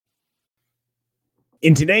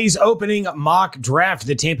In today's opening mock draft,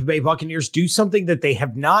 the Tampa Bay Buccaneers do something that they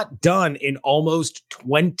have not done in almost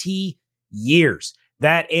 20 years.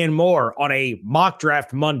 That and more on a mock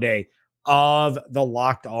draft Monday of the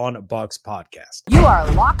Locked On Bucs podcast. You are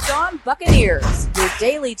Locked On Buccaneers, your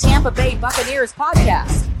daily Tampa Bay Buccaneers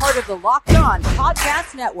podcast, part of the Locked On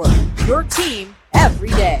Podcast Network, your team every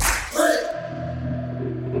day.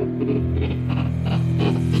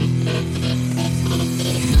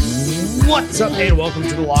 What's up, and welcome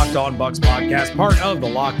to the Locked On Bucs podcast, part of the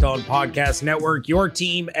Locked On Podcast Network, your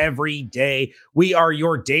team every day. We are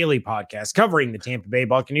your daily podcast covering the Tampa Bay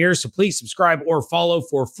Buccaneers, so please subscribe or follow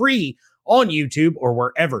for free on YouTube or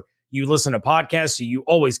wherever you listen to podcasts so you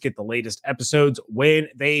always get the latest episodes when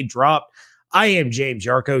they drop. I am James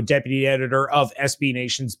Yarko, deputy editor of SB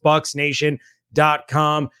Nation's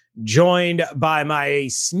BucsNation.com, joined by my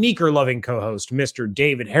sneaker-loving co-host, Mr.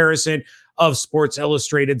 David Harrison of Sports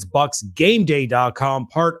Illustrated's BucsGameDay.com,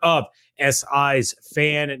 part of SI's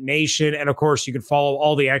Fan Nation. And of course, you can follow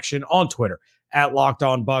all the action on Twitter at Locked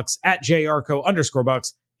On Bucs, at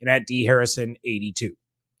JYarko_Bucs, and at DHarrison82.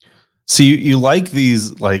 So you like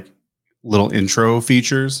these like little intro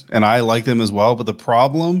features, and I like them as well. But the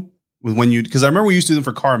problem with because I remember we used to do them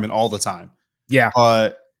for Carmen all the time. Yeah.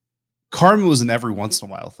 Carmen was an every once in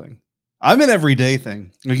a while thing. I'm an everyday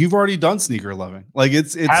thing. Like, you've already done sneaker loving. Like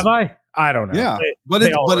it's have I? I don't know. Yeah, but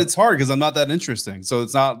it's hard because I'm not that interesting. So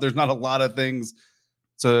there's not a lot of things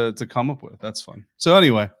to come up with. That's fun. So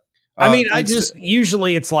anyway, I mean,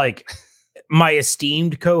 usually it's like my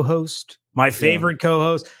esteemed co-host, my favorite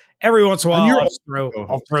co-host. Every once in a while,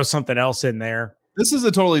 I'll throw something else in there. This is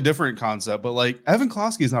a totally different concept, but like Evan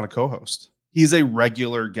Klosky is not a co-host. He's a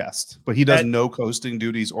regular guest, but he does no coasting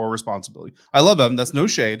duties or responsibility. I love Evan. That's no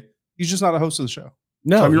shade. He's just not a host of the show.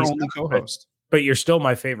 No, so I'm your only co-host. But you're still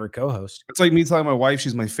my favorite co-host. It's like me telling my wife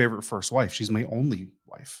she's my favorite first wife. She's my only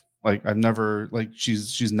wife. Like I've never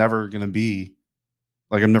she's never gonna be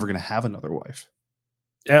like I'm never gonna have another wife.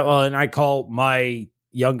 Yeah, well, and I call my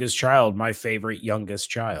youngest child my favorite youngest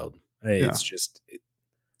child. It's just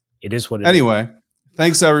it is what it is. Anyway,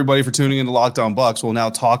 thanks to everybody for tuning in to Locked On Bucs. We'll now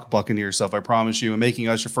talk Buccaneers stuff, I promise you, and making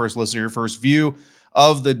us your first listener, your first view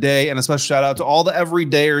of the day. And a special shout out to all the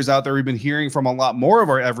everydayers out there. We've been hearing from a lot more of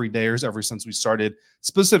our everydayers ever since we started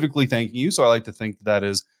specifically thanking you. So I like to think that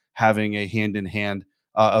is having a hand-in-hand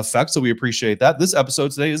effect. So we appreciate that. This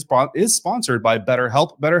episode today is sponsored by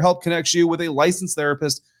BetterHelp. BetterHelp connects you with a licensed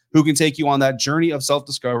therapist who can take you on that journey of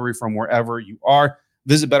self-discovery from wherever you are.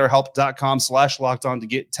 Visit BetterHelp.com/lockedon to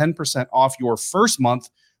get 10% off your first month.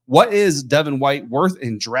 What is Devin White worth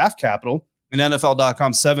in draft capital? An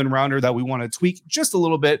NFL.com 7-rounder that we want to tweak just a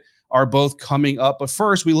little bit are both coming up. But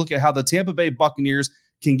first, we look at how the Tampa Bay Buccaneers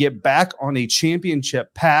can get back on a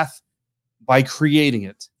championship path by creating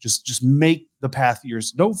it. Just make the path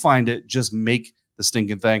yours. Don't find it. Just make the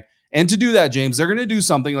stinking thing. And to do that, James, they're going to do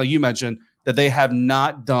something, like you mentioned, that they have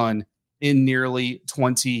not done in nearly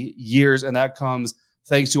 20 years. And that comes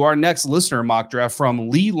thanks to our next listener mock draft from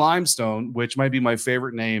Lee Limestone, which might be my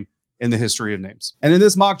favorite name in the history of names. And in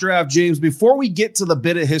this mock draft, James, before we get to the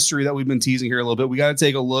bit of history that we've been teasing here a little bit, we got to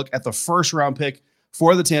take a look at the first round pick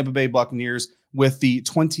for the Tampa Bay Buccaneers with the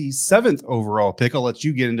 27th overall pick. I'll let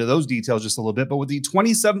you get into those details just a little bit, but with the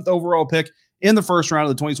 27th overall pick in the first round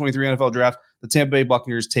of the 2023 NFL draft, the Tampa Bay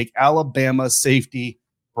Buccaneers take Alabama safety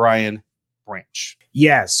Brian Branch.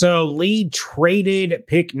 Yeah, so Lee traded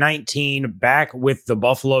pick 19 back with the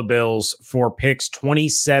Buffalo Bills for picks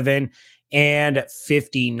 27 and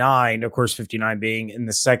 59, of course, 59 being in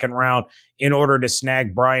the second round, in order to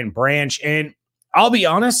snag Brian Branch. And I'll be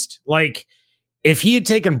honest, like, if he had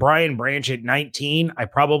taken Brian Branch at 19, I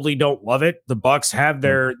probably don't love it. The Bucs have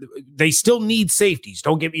they still need safeties.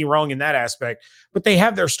 Don't get me wrong in that aspect, but they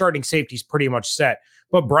have their starting safeties pretty much set.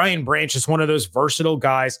 But Brian Branch is one of those versatile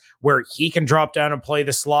guys where he can drop down and play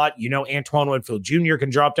the slot. You know, Antoine Winfield Jr. can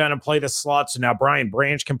drop down and play the slot. So now Brian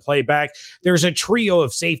Branch can play back. There's a trio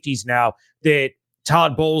of safeties now that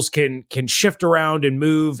Todd Bowles can shift around and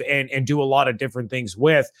move and do a lot of different things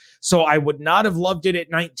with. So I would not have loved it at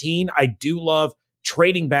 19. I do love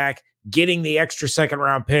trading back, getting the extra second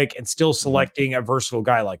round pick, and still selecting a versatile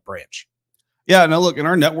guy like Branch. Yeah, now look, in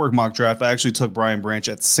our network mock draft, I actually took Brian Branch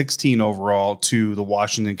at 16 overall to the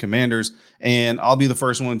Washington Commanders. And I'll be the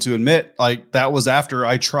first one to admit, like, that was after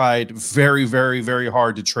I tried very, very, very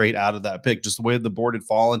hard to trade out of that pick. Just the way the board had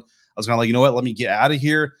fallen, I was kind of like, you know what, let me get out of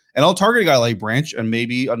here. And I'll target a guy like Branch and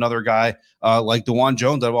maybe another guy like DeJuan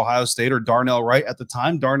Jones out of Ohio State, or Darnell Wright. At the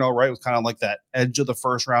time, Darnell Wright was kind of like that edge of the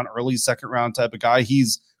first round, early second round type of guy.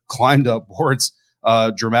 He's climbed up boards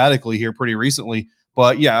dramatically here pretty recently.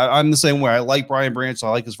 But yeah, I'm the same way. I like Brian Branch. I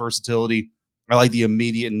like his versatility. I like the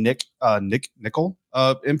immediate nickel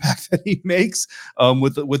impact that he makes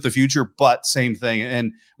with the future, but same thing.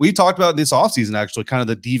 And we talked about this offseason, actually, kind of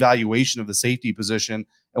the devaluation of the safety position.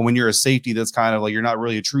 And when you're a safety, that's kind of like, you're not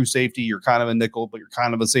really a true safety. You're kind of a nickel, but you're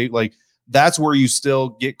kind of a safety. Like, that's where you still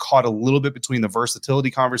get caught a little bit between the versatility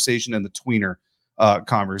conversation and the tweener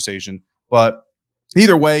conversation. But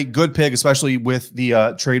either way, good pick, especially with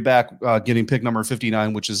the trade back getting pick number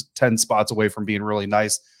 59, which is 10 spots away from being really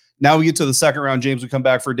nice. Now we get to the second round, James. We come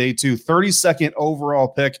back for day 2, 32nd overall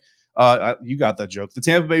pick. You got that joke. The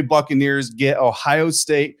Tampa Bay Buccaneers get Ohio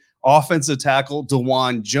State offensive tackle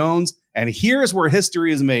DeJuan Jones. And here's where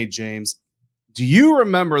history is made, James. Do you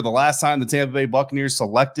remember the last time the Tampa Bay Buccaneers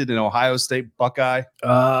selected an Ohio State Buckeye?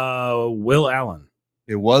 Will Allen.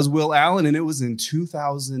 It was Will Allen, and it was in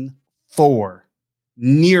 2004.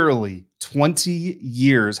 Nearly 20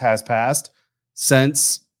 years has passed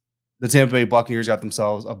since the Tampa Bay Buccaneers got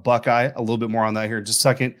themselves a Buckeye. A little bit more on that here in just a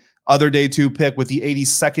second. Other day 2 pick with the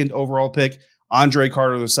 82nd overall pick, Andre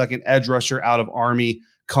Carter, the second edge rusher out of Army,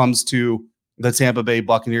 comes to the Tampa Bay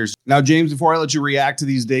Buccaneers. Now, James, before I let you react to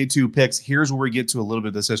these day 2 picks, here's where we get to a little bit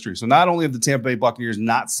of this history. So not only have the Tampa Bay Buccaneers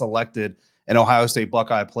not selected an Ohio State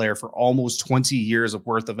Buckeye player for almost 20 years of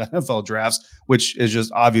worth of NFL drafts, which is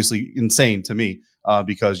just obviously insane to me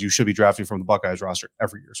because you should be drafting from the Buckeyes roster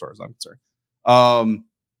every year, as far as I'm concerned.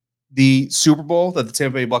 The Super Bowl that the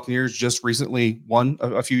Tampa Bay Buccaneers just recently won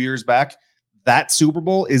a few years back, that Super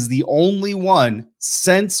Bowl is the only one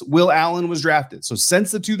since Will Allen was drafted. So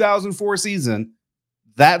since the 2004 season,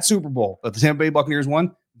 that Super Bowl that the Tampa Bay Buccaneers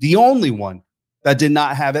won, the only one that did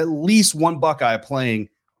not have at least one Buckeye playing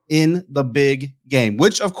in the big game,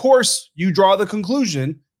 which, of course, you draw the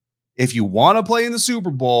conclusion, if you want to play in the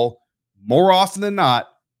Super Bowl, more often than not,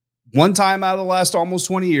 one time out of the last almost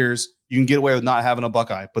 20 years, you can get away with not having a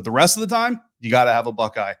Buckeye. But the rest of the time, you got to have a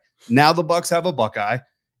Buckeye. Now the Bucs have a Buckeye,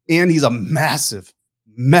 and he's a massive,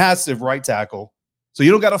 massive right tackle. So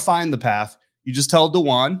you don't got to find the path. You just tell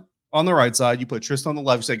DeJuan on the right side, you put Tristan on the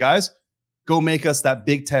left, you say, guys, go make us that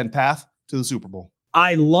Big Ten path to the Super Bowl.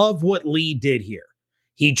 I love what Lee did here.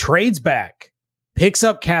 He trades back, picks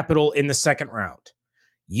up capital in the second round,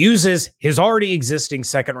 uses his already existing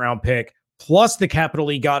second round pick, plus the capital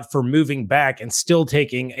he got for moving back and still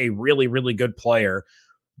taking a really, really good player,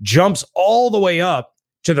 jumps all the way up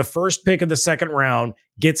to the first pick of the second round,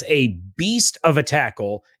 gets a beast of a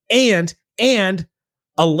tackle, and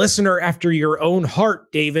a listener after your own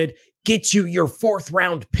heart, David, gets you your 4th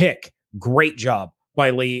round pick. Great job by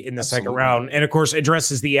Lee in the second round. And of course,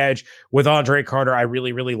 addresses the edge with Andre Carter. I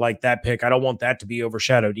really, really like that pick. I don't want that to be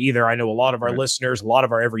overshadowed either. I know a lot of our listeners, a lot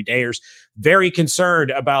of our everydayers, very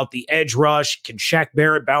concerned about the edge rush. Can Shaq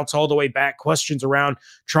Barrett bounce all the way back? Questions around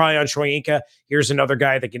Tryon Shoyinka. Here's another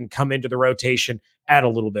guy that can come into the rotation, add a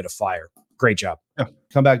little bit of fire. Great job. Yeah.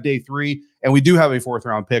 Come back day 3. And we do have a 4th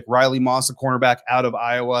round pick. Riley Moss, a cornerback out of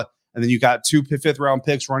Iowa. And then you got 2 5th round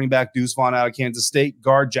picks, running back Deuce Vaughn out of Kansas State,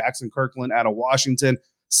 guard Jackson Kirkland out of Washington.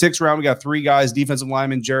 6th round, we got 3 guys, defensive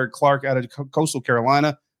lineman Jared Clark out of Coastal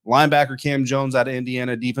Carolina, linebacker Cam Jones out of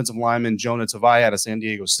Indiana, defensive lineman Jonah Tavai out of San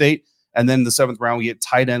Diego State. And then the 7th round, we get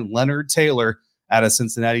tight end Leonard Taylor out of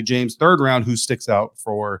Cincinnati. James, 3rd round, who sticks out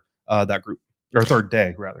for that group, or 3rd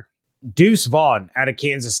day, rather. Deuce Vaughn out of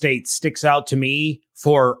Kansas State sticks out to me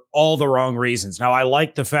for all the wrong reasons. Now, I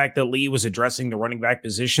like the fact that Lee was addressing the running back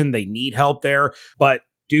position. They need help there, but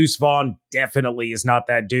Deuce Vaughn definitely is not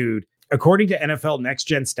that dude. According to NFL Next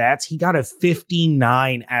Gen Stats, he got a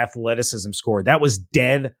 59 athleticism score. That was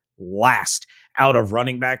dead last out of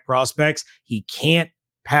running back prospects. He can't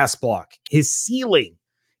pass block. His ceiling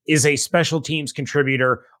is a special teams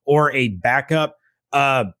contributor or a backup.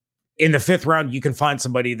 In the 5th round, you can find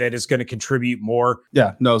somebody that is going to contribute more.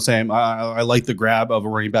 Yeah, no, same. I like the grab of a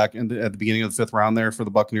running back at the beginning of the 5th round there for the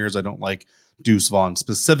Buccaneers. I don't like Deuce Vaughn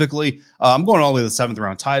specifically. I'm going all the way to the 7th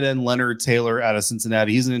round. Tight end Leonard Taylor out of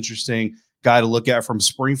Cincinnati. He's an interesting guy to look at from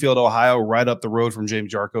Springfield, Ohio, right up the road from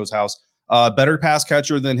James Jarko's house. Better pass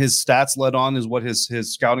catcher than his stats led on is what his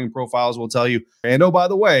scouting profiles will tell you. And oh, by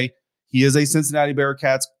the way, he is a Cincinnati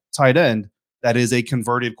Bearcats tight end that is a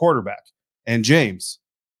converted quarterback. And James,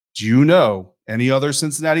 do you know any other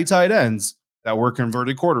Cincinnati tight ends that were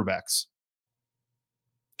converted quarterbacks?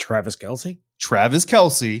 Travis Kelce? Travis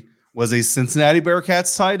Kelce was a Cincinnati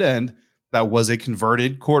Bearcats tight end that was a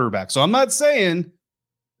converted quarterback. So I'm not saying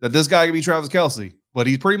that this guy can be Travis Kelce, but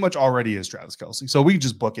he pretty much already is Travis Kelce. So we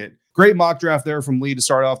just book it. Great mock draft there from Lee to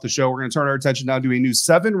start off the show. We're going to turn our attention now to a new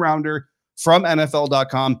 7-rounder from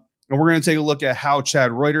NFL.com. And we're going to take a look at how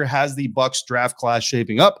Chad Reuter has the Bucs draft class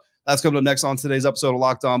shaping up. That's coming up next on today's episode of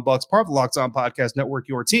Locked On Bucs, part of the Locked On Podcast Network,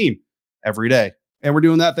 your team every day. And we're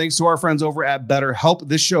doing that thanks to our friends over at BetterHelp.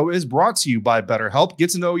 This show is brought to you by BetterHelp.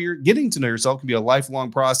 Getting to know yourself can be a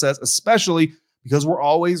lifelong process, especially because we're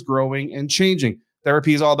always growing and changing.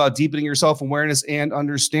 Therapy is all about deepening your self-awareness and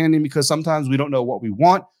understanding, because sometimes we don't know what we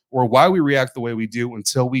want or why we react the way we do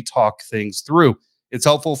until we talk things through. It's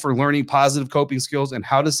helpful for learning positive coping skills and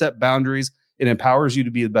how to set boundaries. It empowers you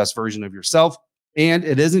to be the best version of yourself. And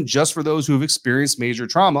it isn't just for those who have experienced major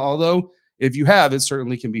trauma, although if you have, it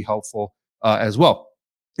certainly can be helpful as well.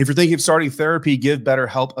 If you're thinking of starting therapy, give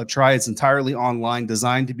BetterHelp a try. It's entirely online,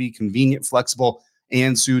 designed to be convenient, flexible,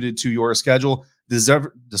 and suited to your schedule.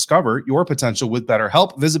 Discover your potential with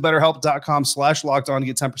BetterHelp. Visit BetterHelp.com/lockedon to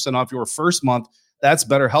get 10% off your first month. That's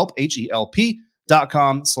BetterHelp, HELP.com/lockedon.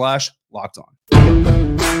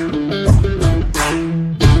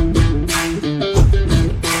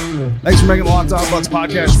 Thanks for making the Locked On Bucks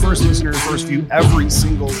podcast first listener, first view every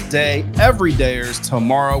single day. Every dayers.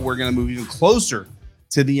 Tomorrow, we're going to move even closer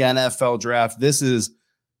to the NFL draft. This is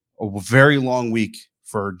a very long week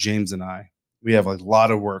for James and I. We have a lot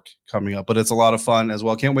of work coming up, but it's a lot of fun as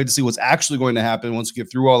well. Can't wait to see what's actually going to happen once we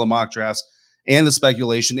get through all the mock drafts and the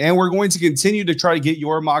speculation. And we're going to continue to try to get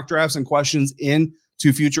your mock drafts and questions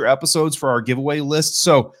into future episodes for our giveaway list.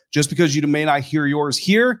 So just because you may not hear yours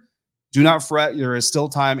here, do not fret. There is still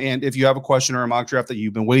time. And if you have a question or a mock draft that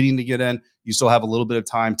you've been waiting to get in, you still have a little bit of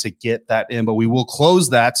time to get that in. But we will close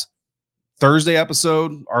that Thursday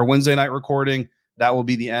episode, our Wednesday night recording. That will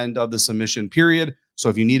be the end of the submission period. So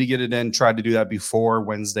if you need to get it in, try to do that before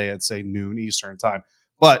Wednesday at, say, noon Eastern time.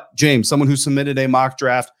 But James, someone who submitted a mock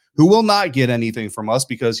draft, who will not get anything from us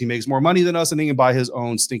because he makes more money than us and he can buy his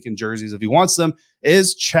own stinking jerseys if he wants them,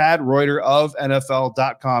 is Chad Reuter of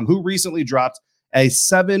NFL.com, who recently dropped a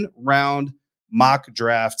 7-round mock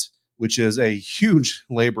draft, which is a huge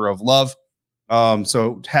labor of love.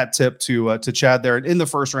 So hat tip to Chad there. And in the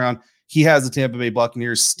first round, he has the Tampa Bay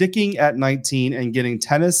Buccaneers sticking at 19 and getting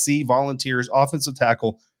Tennessee Volunteers offensive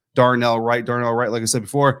tackle Darnell Wright. Darnell Wright, like I said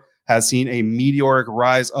before, has seen a meteoric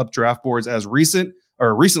rise up draft boards as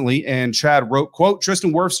recently. And Chad wrote, quote,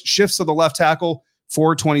 Tristan Wirfs shifts to the left tackle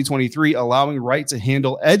for 2023, allowing Wright to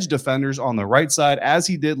handle edge defenders on the right side as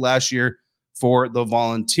he did last year for the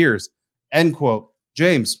Volunteers, end quote.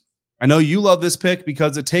 James, I know you love this pick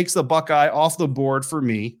because it takes the Buckeye off the board for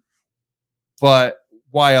me, but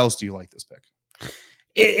why else do you like this pick?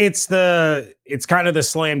 It's kind of the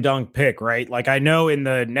slam dunk pick, right? Like, I know in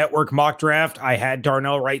the network mock draft, I had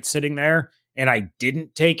Darnell Wright sitting there and I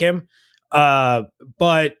didn't take him.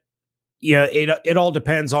 But yeah, it all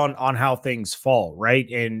depends on how things fall, right?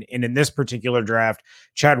 And in this particular draft,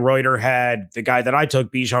 Chad Reuter had the guy that I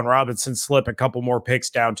took, Bijan Robinson, slip a couple more picks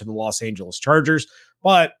down to the Los Angeles Chargers.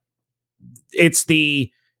 But it's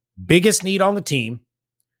the biggest need on the team.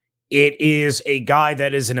 It is a guy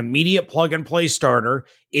that is an immediate plug-and-play starter.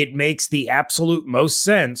 It makes the absolute most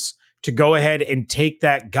sense to go ahead and take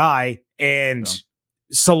that guy and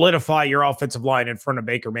solidify your offensive line in front of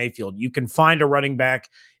Baker Mayfield. You can find a running back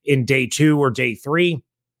in day 2 or day 3.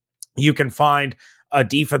 You can find a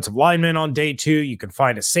defensive lineman on day 2. You can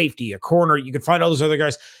find a safety, a corner. You can find all those other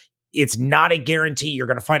guys. It's not a guarantee you're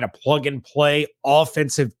going to find a plug-and-play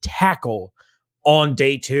offensive tackle on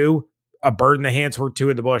day 2. A bird in the hand's worth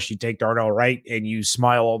 2 in the bush. You take Darnell Wright and you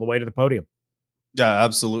smile all the way to the podium. Yeah,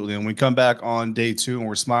 absolutely. And we come back on day 2 and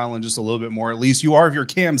we're smiling just a little bit more. At least you are if you're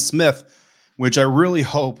Cam Smith, which I really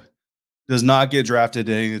hope does not get drafted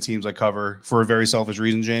to any of the teams I cover for a very selfish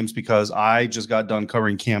reason, James, because I just got done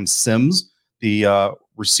covering Cam Sims, the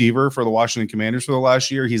receiver for the Washington Commanders for the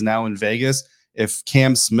last year. He's now in Vegas. If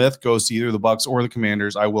Cam Smith goes to either the Bucs or the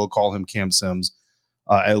Commanders, I will call him Cam Sims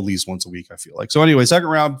at least once a week, I feel like. So anyway, second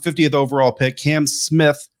round, 50th overall pick, Cam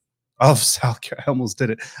Smith of South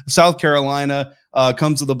Carolina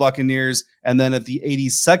comes to the Buccaneers. And then at the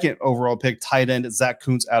 82nd overall pick, tight end Zach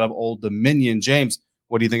Kuntz out of Old Dominion. James,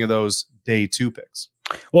 what do you think of those day 2 picks?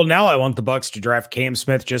 Well, now I want the Bucs to draft Cam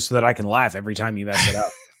Smith just so that I can laugh every time you mess it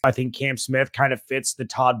up. I think Cam Smith kind of fits the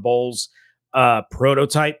Todd Bowles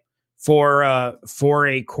prototype for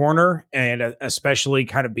a corner, and especially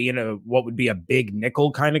kind of being what would be a big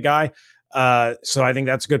nickel kind of guy. So I think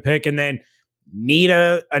that's a good pick. And then need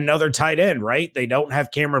another tight end, right? They don't have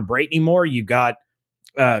Cameron Brate anymore. You got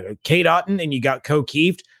Cade Otton and you got Co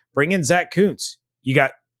Kieft. Bring in Zach Kuntz. You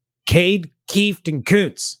got Cade, Kieft, and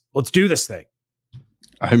Kuntz. Let's do this thing.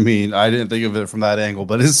 I mean, I didn't think of it from that angle,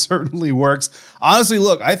 but it certainly works. Honestly,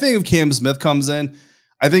 look, I think if Cam Smith comes in,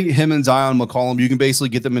 I think him and Zion McCollum, you can basically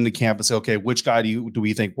get them into camp and say, okay, which guy do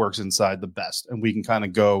we think works inside the best? And we can kind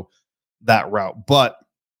of go that route. But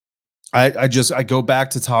I go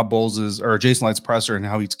back to Todd Bowles' or Jason Light's presser and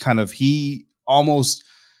how he almost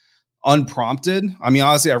unprompted. I mean,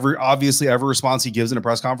 honestly, obviously every response he gives in a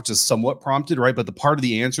press conference is somewhat prompted, right? But the part of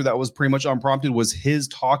the answer that was pretty much unprompted was his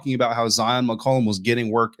talking about how Zion McCollum was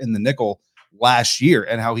getting work in the nickel last year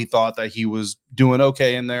and how he thought that he was doing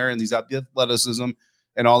okay in there and he's got the athleticism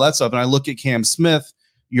and all that stuff. And I look at Cam Smith,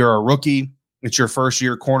 you're a rookie. It's your first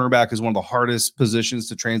year. Cornerback is one of the hardest positions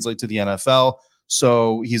to translate to the NFL.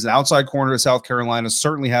 So he's an outside corner at South Carolina,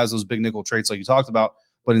 certainly has those big nickel traits like you talked about.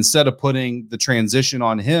 But instead of putting the transition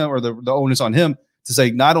on him or the onus on him to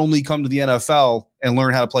say, not only come to the NFL and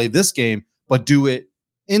learn how to play this game, but do it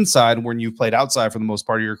inside when you've played outside for the most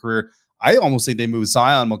part of your career, I almost think they move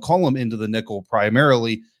Zion McCollum into the nickel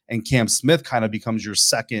primarily, and Cam Smith kind of becomes your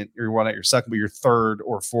second, but your third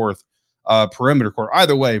or fourth perimeter corner.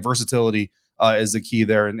 Either way, versatility is the key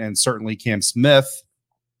there. And certainly Cam Smith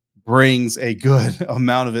brings a good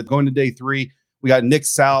amount of it. Going to day 3, we got Nick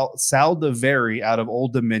Saldiveri out of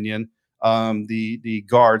Old Dominion, the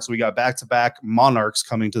guard. So we got back-to-back Monarchs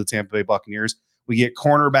coming to the Tampa Bay Buccaneers. We get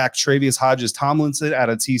cornerback Travius Hodges-Tomlinson out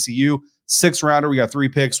of TCU. 6th rounder, we got 3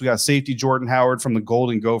 picks. We got safety Jordan Howard from the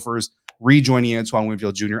Golden Gophers, rejoining Antoine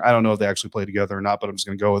Winfield Jr. I don't know if they actually play together or not, but I'm just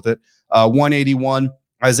going to go with it. 181,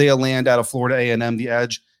 Isaiah Land out of Florida A&M, the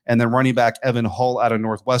edge. And then running back Evan Hull out of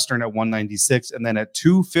Northwestern at 196. And then at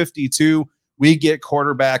 252, we get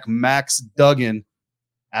quarterback Max Duggan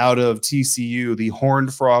out of TCU, the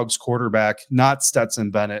Horned Frogs quarterback, not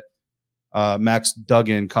Stetson Bennett. Max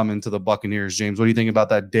Duggan coming to the Buccaneers. James, what do you think about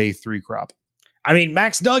that day 3 crop? I mean,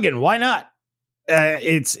 Max Duggan, why not?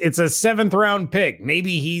 It's a 7th round pick.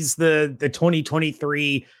 Maybe he's the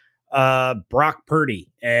 2023 Brock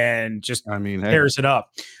Purdy and just tears it up.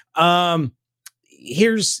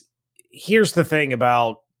 Here's the thing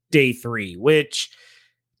about day 3, which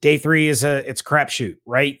day 3 is it's crapshoot,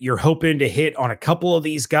 right? You're hoping to hit on a couple of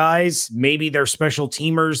these guys. Maybe they're special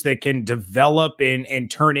teamers that can develop and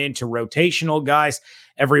turn into rotational guys.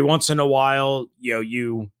 Every once in a while,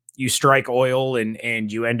 you strike oil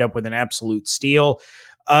and you end up with an absolute steal.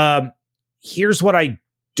 Here's what I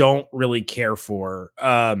don't really care for.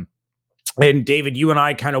 And David, you and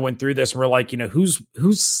I kind of went through this and we're like, who's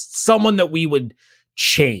someone that we would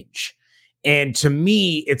change? And to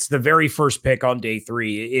me, it's the very first pick on day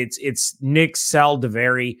 3. It's Nick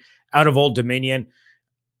Saldiveri out of Old Dominion.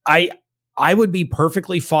 I would be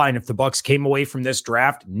perfectly fine if the Bucs came away from this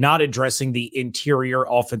draft not addressing the interior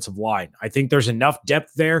offensive line. I think there's enough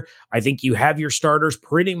depth there. I think you have your starters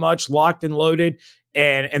pretty much locked and loaded,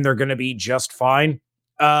 and they're going to be just fine.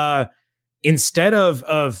 Instead of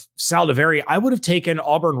Saldiveri, I would have taken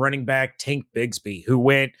Auburn running back Tank Bigsby, who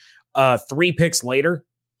went 3 picks later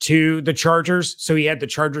to the Chargers. So he had the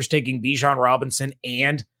Chargers taking Bijan Robinson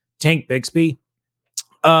and Tank Bigsby.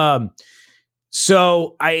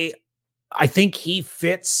 So I think he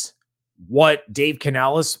fits what Dave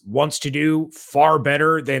Canales wants to do far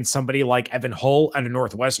better than somebody like Evan Hull out of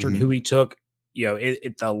Northwestern, who he took,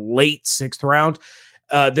 at the late 6th round.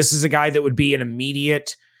 This is a guy that would be an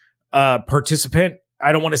immediate participant.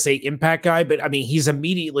 I don't want to say impact guy, but I mean, he's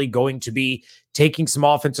immediately going to be taking some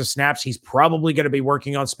offensive snaps. He's probably going to be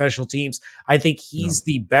working on special teams. I think he's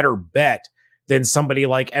the better bet than somebody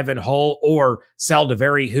like Evan Hull or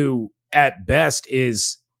Saldiveri, who at best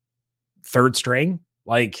is 3rd string.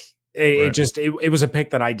 Like it was a pick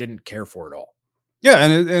that I didn't care for at all. Yeah,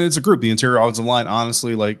 and it's a group, the interior offensive line.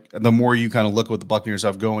 Honestly, like the more you kind of look at what the Buccaneers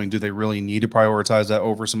have going, do they really need to prioritize that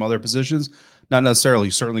over some other positions? Not necessarily.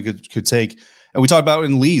 Certainly could take. And we talked about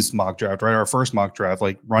in Lee's mock draft, right? Our first mock draft,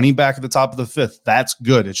 like running back at the top of the 5th. That's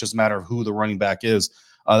good. It's just a matter of who the running back is.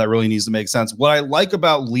 That really needs to make sense. What I like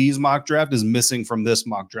about Lee's mock draft is missing from this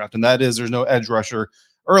mock draft, and that is there's no edge rusher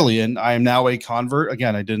early. And I am now a convert.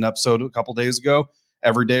 Again, I did an episode a couple days ago.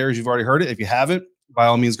 Every day, as you've already heard it. If you haven't, by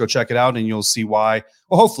all means, go check it out, and you'll see why.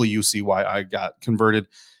 Well, hopefully, you see why I got converted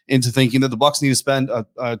into thinking that the Bucs need to spend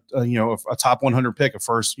a top 100 pick,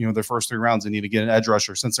 their first 3 rounds. They need to get an edge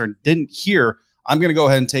rusher. Since they didn't here, I'm going to go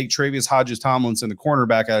ahead and take Travius Hodges-Tomlinson, the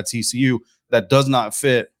cornerback out of TCU. That does not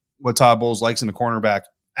fit what Todd Bowles likes in the cornerback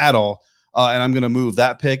at all. And I'm going to move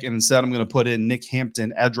that pick, and instead, I'm going to put in Nick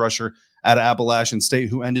Hampton, edge rusher out of Appalachian State,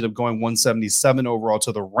 who ended up going 177 overall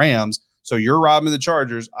to the Rams. So you're robbing the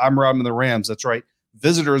Chargers. I'm robbing the Rams. That's right.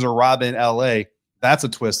 Visitors are robbing LA. That's a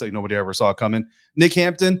twist that nobody ever saw coming. Nick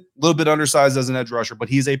Hampton, a little bit undersized as an edge rusher, but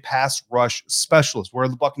he's a pass rush specialist. Where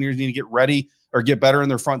the Buccaneers need to get ready or get better in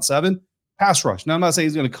their front 7, pass rush. Now, I'm not saying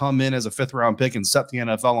he's going to come in as a 5th round pick and set the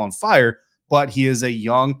NFL on fire, but he is a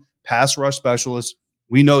young pass rush specialist.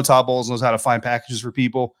 We know Todd Bowles knows how to find packages for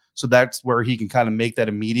people, so that's where he can kind of make that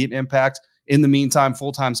immediate impact. In the meantime,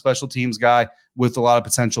 full-time special teams guy with a lot of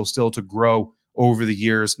potential still to grow over the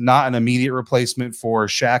years. Not an immediate replacement for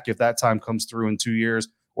Shaq if that time comes through in 2 years,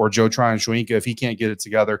 or Joe Tryon-Shoyinka if he can't get it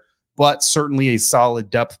together, but certainly a solid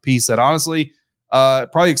depth piece that honestly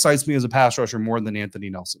probably excites me as a pass rusher more than Anthony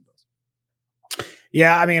Nelson does.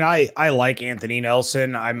 Yeah, I mean, I like Anthony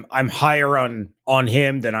Nelson. I'm higher on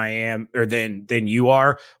him than I am, or than you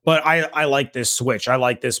are. But I like this switch. I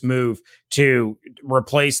like this move to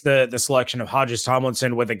replace the selection of Hodges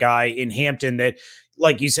Tomlinson with a guy in Hampton that,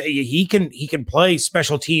 like you say, he can play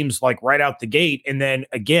special teams like right out the gate, and then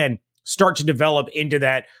again start to develop into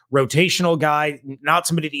that rotational guy, not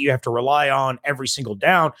somebody that you have to rely on every single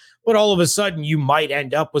down, but all of a sudden you might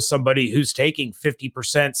end up with somebody who's taking 50%,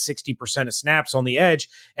 60% of snaps on the edge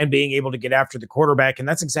and being able to get after the quarterback. And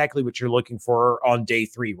that's exactly what you're looking for on day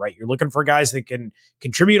 3, right? You're looking for guys that can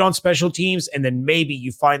contribute on special teams, and then maybe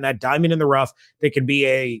you find that diamond in the rough that can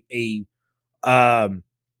be a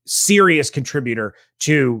serious contributor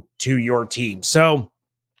to your team. So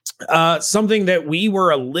something that we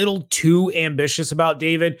were a little too ambitious about,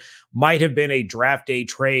 David, might have been a draft day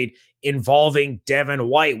trade involving Devin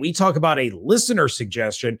White. We talk about a listener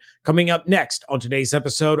suggestion coming up next on today's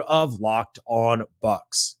episode of Locked On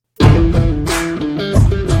Bucks.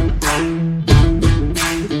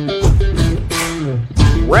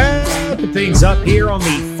 Wrapping things up here on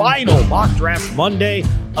the final mock draft Monday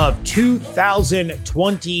of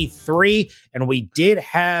 2023. And we did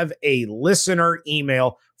have a listener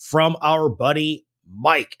email from our buddy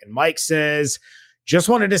Mike. And Mike says, just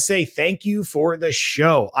wanted to say thank you for the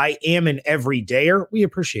show. I am an everydayer. We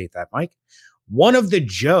appreciate that, Mike. One of the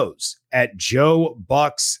Joes at Joe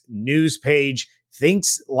Buck's news page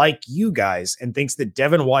thinks like you guys and thinks that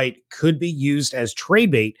Devin White could be used as trade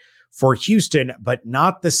bait for Houston, but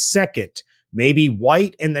not the second. Maybe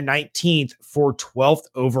White in the 19th for 12th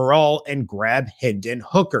overall and grab Hendon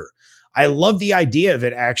Hooker. I love the idea of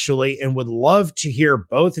it, actually, and would love to hear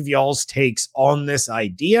both of y'all's takes on this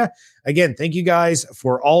idea. Again, thank you guys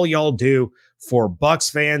for all y'all do for Bucks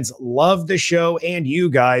fans. Love the show and you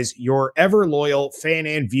guys. Your ever loyal fan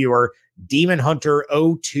and viewer, Demon Hunter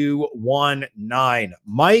 0219.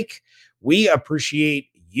 Mike, we appreciate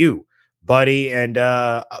you, buddy, and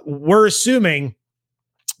we're assuming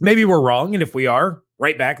maybe we're wrong, and if we are,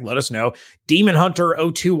 right back, let us know. Demon Hunter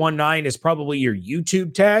 0219 is probably your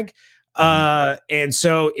YouTube tag. And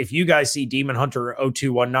so if you guys see Demon Hunter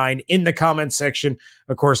 0219 in the comments section,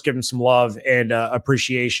 of course, give him some love and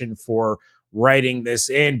appreciation for writing this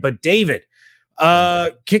in. But David,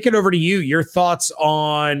 kick it over to you. Your thoughts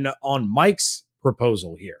on Mike's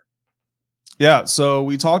proposal here. Yeah, so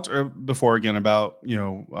we talked before again about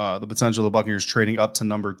the potential of the Buccaneers trading up to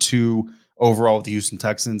number 2 overall with the Houston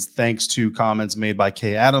Texans, thanks to comments made by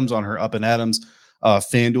Kay Adams on her Up and Adams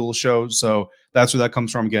FanDuel show. So that's where that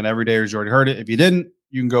comes from. Again, every day, as you already heard it. If you didn't,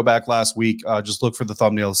 you can go back last week. Just look for the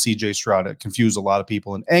thumbnail, CJ Stroud. It confused a lot of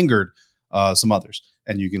people and angered some others.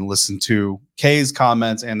 And you can listen to Kay's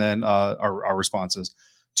comments and then our responses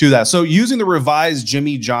to that. So using the revised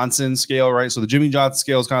Jimmy Johnson scale, right? So the Jimmy Johnson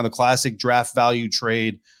scale is kind of the classic draft value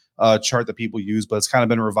trade chart that people use, but it's kind of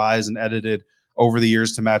been revised and edited over the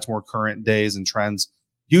years to match more current days and trends.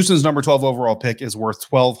 Houston's number 12 overall pick is worth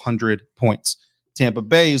 1,200 points. Tampa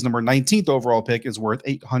Bay's number 19th overall pick is worth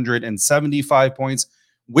 875 points,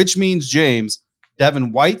 which means, James,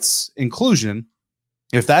 Devin White's inclusion,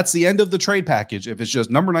 if that's the end of the trade package, if it's just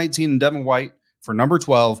number 19 and Devin White for number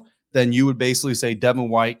 12, then you would basically say Devin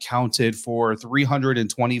White counted for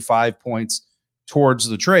 325 points towards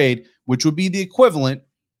the trade, which would be the equivalent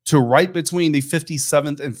to right between the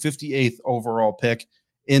 57th and 58th overall pick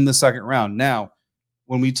in the second round. Now,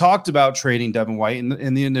 when we talked about trading Devin White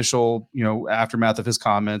in the initial, aftermath of his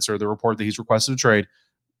comments or the report that he's requested to trade,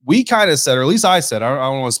 we kind of said, or at least I said, I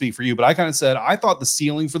don't want to speak for you, but I kind of said, I thought the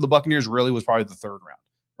ceiling for the Buccaneers really was probably the third round,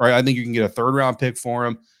 right? I think you can get a third round pick for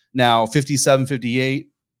him. Now, 57, 58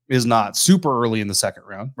 is not super early in the second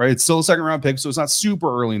round, right? It's still a second round pick, so it's not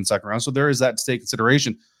super early in the second round. So there is that to take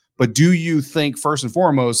consideration. But do you think, first and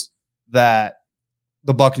foremost, that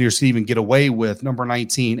the Buccaneers can even get away with number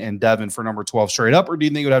 19 and Devin for number 12 straight up? Or do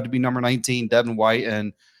you think it would have to be number 19, Devin White,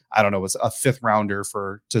 and I don't know, it's a fifth rounder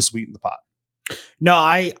to sweeten the pot? No,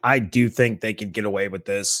 I do think they could get away with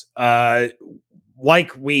this.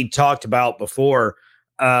 Like we talked about before,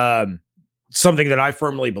 something that I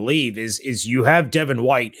firmly believe is you have Devin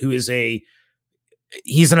White, who is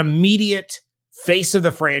he's an immediate face of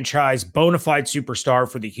the franchise, bona fide superstar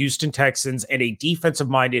for the Houston Texans, and a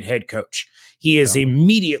defensive-minded head coach. He is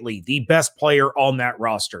immediately the best player on that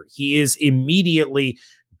roster. He is immediately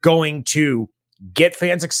going to get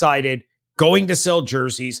fans excited, going to sell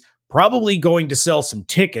jerseys, probably going to sell some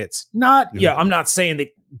tickets. I'm not saying that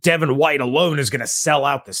Devin White alone is going to sell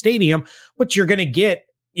out the stadium, but you're going to get,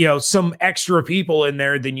 some extra people in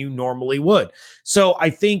there than you normally would. So I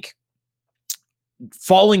think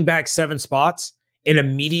falling back 7 spots and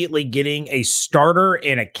immediately getting a starter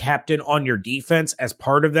and a captain on your defense as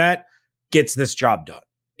part of that gets this job done.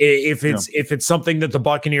 If it's something that the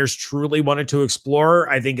Buccaneers truly wanted to explore,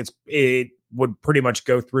 I think it would pretty much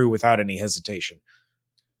go through without any hesitation.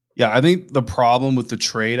 Yeah, I think the problem with the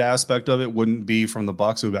trade aspect of it wouldn't be from the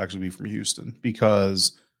Bucs; it would actually be from Houston,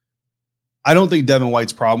 because I don't think Devin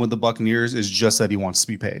White's problem with the Buccaneers is just that he wants to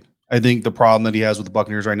be paid. I think the problem that he has with the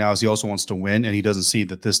Buccaneers right now is he also wants to win, and he doesn't see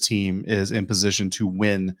that this team is in position to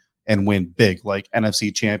win and win big, like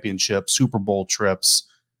NFC Championship, Super Bowl trips,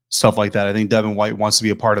 stuff like that. I think Devin White wants to be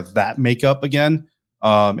a part of that makeup again,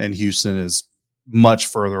 and Houston is much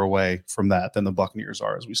further away from that than the Buccaneers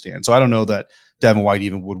are as we stand. So I don't know that Devin White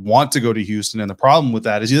even would want to go to Houston. And the problem with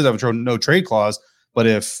that is he doesn't have a no trade clause. But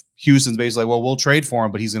if Houston's basically like, well, we'll trade for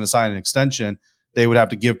him, but he's going to sign an extension, they would have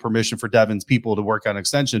to give permission for Devin's people to work on an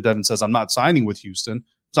extension. If Devin says, I'm not signing with Houston,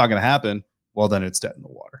 it's not going to happen. Well, then it's dead in the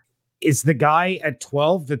water. Is the guy at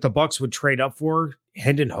 12 that the Bucs would trade up for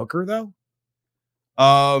Hendon Hooker, though?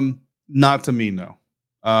 Not to me, no.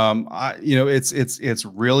 It's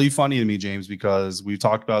really funny to me, James, because we've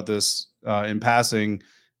talked about this in passing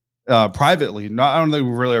privately. I don't think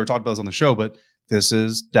we really ever talked about this on the show, but this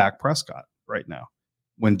is Dak Prescott right now.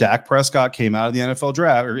 When Dak Prescott came out of the NFL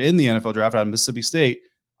draft, or in the NFL draft out of Mississippi State,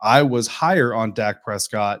 I was higher on Dak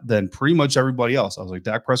Prescott than pretty much everybody else. I was like,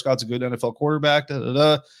 Dak Prescott's a good NFL quarterback,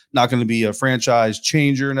 not going to be a franchise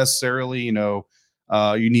changer necessarily. You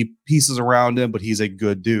need pieces around him, but he's a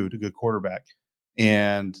good dude, a good quarterback.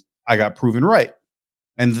 And I got proven right.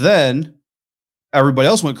 And then everybody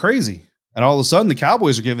else went crazy. And all of a sudden, the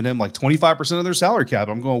Cowboys are giving him like 25% of their salary cap.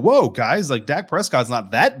 I'm going, whoa, guys, like Dak Prescott's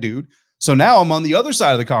not that dude. So now I'm on the other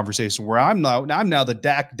side of the conversation where I'm now the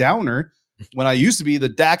Dak downer when I used to be the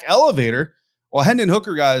Dak elevator. Well, Hendon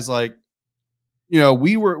Hooker guys, like,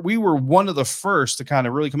 we were one of the first to kind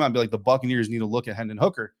of really come out and be like, the Buccaneers need to look at Hendon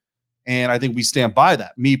Hooker. And I think we stand by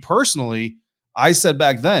that. Me personally, I said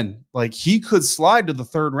back then, like, he could slide to the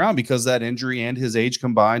 3rd round because of that injury and his age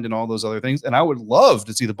combined and all those other things. And I would love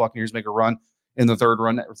to see the Buccaneers make a run in the third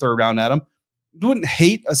round at him. Wouldn't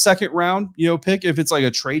hate a 2nd round, pick if it's like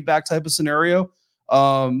a trade back type of scenario.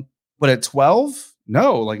 But at 12,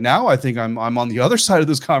 no. Like, now I think I'm on the other side of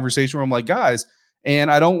this conversation where I'm like, guys, and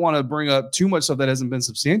I don't want to bring up too much stuff that hasn't been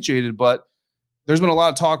substantiated, but there's been a lot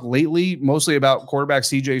of talk lately, mostly about quarterback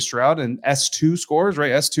CJ Stroud and S2 scores,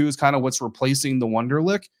 right? S2 is kind of what's replacing the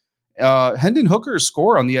Wonderlic. Hendon Hooker's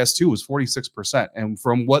score on the S2 was 46%. And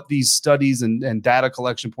from what these studies and data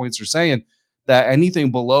collection points are saying, that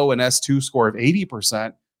anything below an S2 score of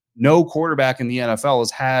 80%, no quarterback in the NFL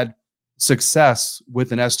has had success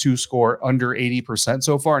with an S2 score under 80%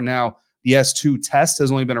 so far. Now, the S2 test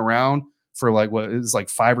has only been around for like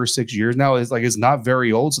 5 or 6 years now. It's not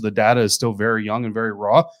very old, so the data is still very young and very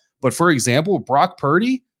raw. But for example, Brock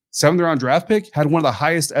Purdy, 7th round draft pick, had one of the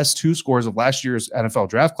highest S2 scores of last year's NFL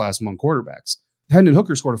draft class among quarterbacks. Hendon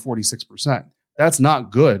Hooker scored a 46%. That's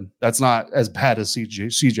not good. That's not as bad as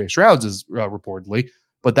CJ Stroud's is reportedly,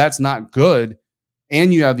 but that's not good.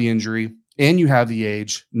 And you have the injury and you have the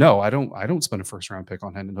age. No, I don't spend a 1st round pick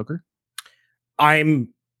on Hendon Hooker.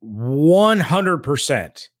 I'm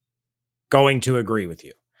 100% going to agree with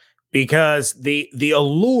you, because the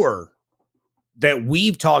allure that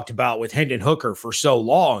we've talked about with Hendon Hooker for so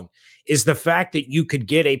long is the fact that you could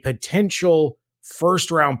get a potential 1st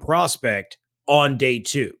round prospect on day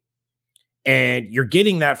 2. And you're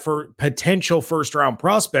getting that for potential 1st round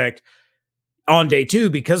prospect on day 2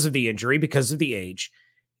 because of the injury, because of the age.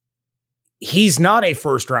 He's not a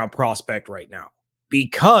 1st round prospect right now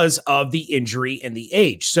because of the injury and the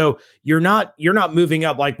age. So you're not moving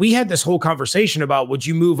up. Like, we had this whole conversation about, would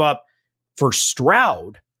you move up for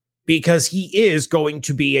Stroud? Because he is going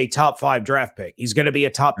to be a top 5 draft pick. He's going to be a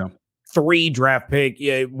top 3 draft pick.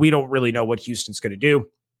 Yeah, we don't really know what Houston's going to do,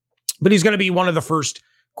 but he's going to be one of the first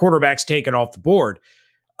quarterbacks taken off the board.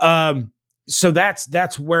 So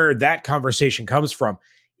that's where that conversation comes from.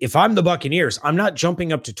 If I'm the Buccaneers, I'm not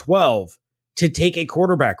jumping up to 12 to take a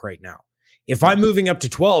quarterback right now. If I'm moving up to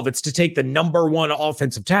 12, it's to take the number 1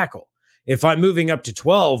 offensive tackle. If I'm moving up to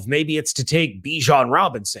 12, maybe it's to take Bijan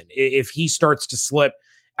Robinson if he starts to slip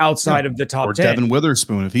outside of the top 10. Or Devin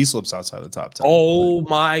Witherspoon if he slips outside the top 10. Oh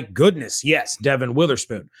my goodness. Yes, Devin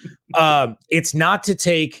Witherspoon. It's not to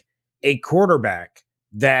take a quarterback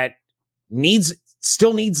that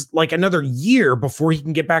still needs like another year before he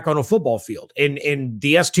can get back on a football field. And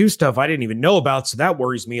the S2 stuff I didn't even know about, so that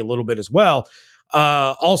worries me a little bit as well.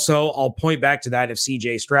 Also, I'll point back to that if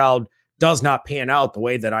CJ Stroud does not pan out the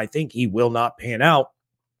way that I think he will not pan out,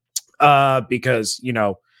 because,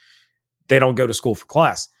 they don't go to school for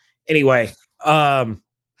class. Anyway, the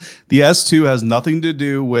S2 has nothing to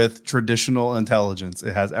do with traditional intelligence.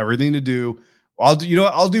 It has everything to do. I'll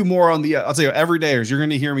do more on I'll tell you, every day, you're going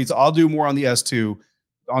to hear me. So I'll do more on the S2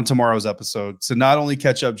 on tomorrow's episode. So not only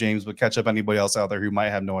catch up James, but catch up anybody else out there who might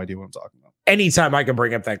have no idea what I'm talking about. Anytime I can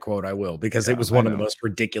bring up that quote, I will, because it was one of the most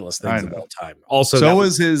ridiculous things of all time. Also, so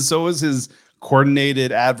was his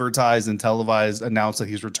coordinated, advertised, and televised announce that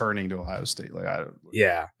he's returning to Ohio State. Well,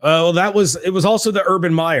 it was also the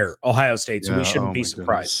Urban Meyer Ohio State, so we shouldn't be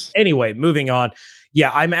surprised. Goodness. Anyway, moving on.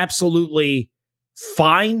 Yeah, I'm absolutely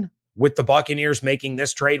fine with the Buccaneers making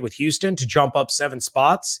this trade with Houston to jump up 7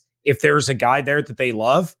 spots if there's a guy there that they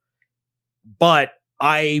love. But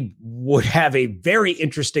I would have a very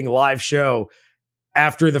interesting live show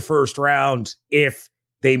after the first round if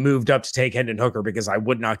they moved up to take Hendon Hooker, because I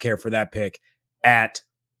would not care for that pick at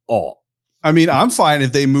all. I mean, I'm fine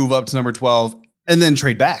if they move up to number 12 and then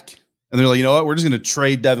trade back. And they're like, you know what? We're just going to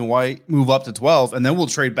trade Devin White, move up to 12, and then we'll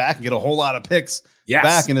trade back and get a whole lot of picks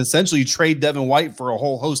back, and essentially trade Devin White for a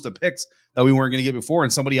whole host of picks that we weren't going to get before.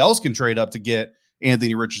 And somebody else can trade up to get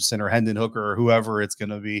Anthony Richardson or Hendon Hooker or whoever it's going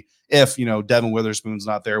to be. If, Devin Witherspoon's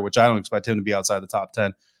not there, which I don't expect him to be outside the top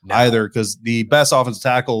 10 either, because the best offensive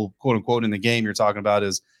tackle, quote unquote, in the game you're talking about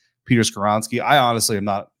is Peter Skoronski. I honestly am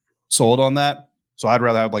not sold on that. So I'd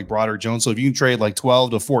rather have like Broderick Jones. So if you can trade like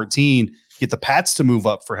 12 to 14, get the Pats to move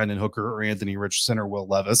up for Hendon Hooker or Anthony Richardson or Will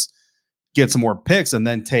Levis, get some more picks, and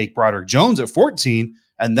then take Broderick Jones at 14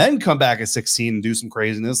 and then come back at 16 and do some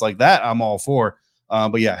craziness like that, I'm all for.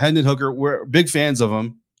 But yeah, Hendon Hooker, we're big fans of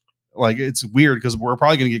him. Like, it's weird because we're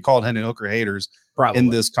probably going to get called Hendon Hooker haters in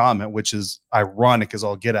this comment, which is ironic as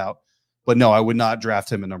all get out. But no, I would not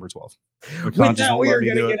draft him at number 12. With that, we are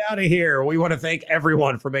going to get out of here. We want to thank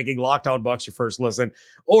everyone for making Locked On Bucs your first listen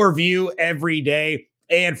or view every day.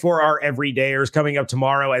 And for our everydayers, coming up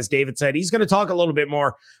tomorrow, as David said, he's going to talk a little bit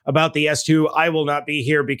more about the S2. I will not be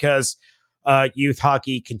here because youth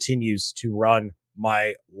hockey continues to run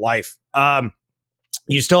my life.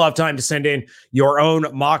 You still have time to send in your own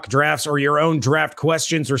mock drafts or your own draft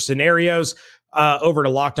questions or scenarios over to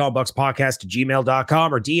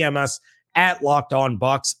lockedonbuckspodcast@gmail.com or DM us at Locked On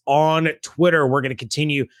Bucs on Twitter. We're going to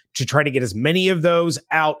continue to try to get as many of those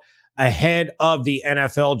out ahead of the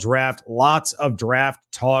NFL draft. Lots of draft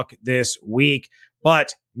talk this week,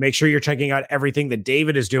 but make sure you're checking out everything that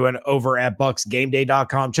David is doing over at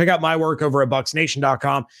bucksgameday.com. Check out my work over at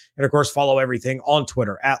bucksnation.com. And of course, follow everything on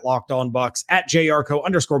Twitter at Locked On Bucs, at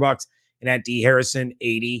JRCO_Bucks, and at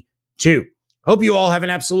DHarrison82. Hope you all have an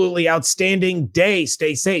absolutely outstanding day.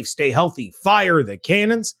 Stay safe, stay healthy, fire the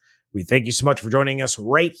cannons. We thank you so much for joining us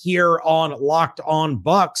right here on Locked On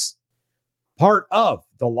Bucs, part of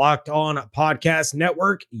the Locked On Podcast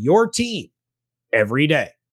Network, your team every day.